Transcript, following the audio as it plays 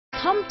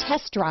Come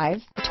test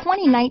drive the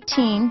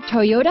 2019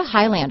 Toyota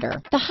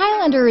Highlander. The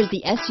Highlander is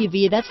the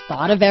SUV that's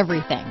thought of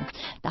everything.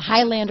 The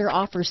Highlander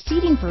offers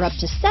seating for up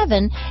to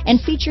 7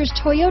 and features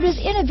Toyota's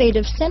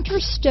innovative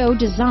center stow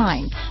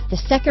design. The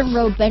second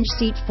row bench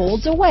seat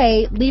folds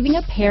away, leaving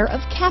a pair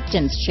of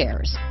captain's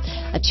chairs.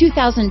 A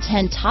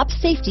 2010 top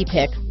safety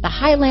pick, the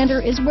Highlander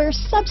is where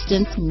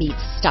substance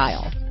meets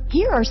style.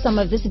 Here are some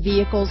of this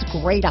vehicle's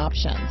great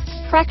options: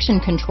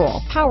 traction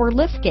control, power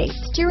liftgate,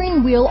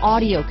 steering wheel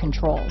audio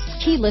controls,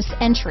 keyless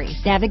entry,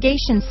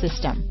 navigation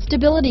system,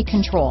 stability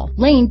control,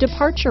 lane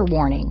departure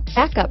warning,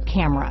 backup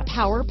camera,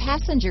 power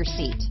passenger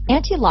seat,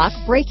 anti-lock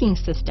braking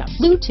system,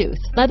 Bluetooth,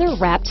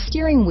 leather-wrapped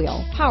steering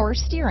wheel, power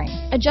steering,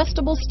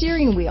 adjustable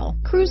steering wheel,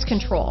 cruise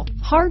control,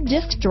 hard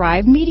disk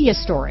drive media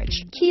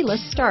storage,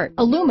 keyless start,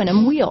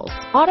 aluminum wheels,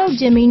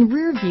 auto-dimming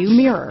rear view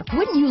mirror.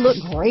 Wouldn't you look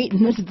great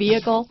in this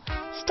vehicle?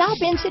 Stop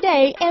in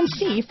today and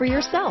see for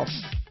yourself.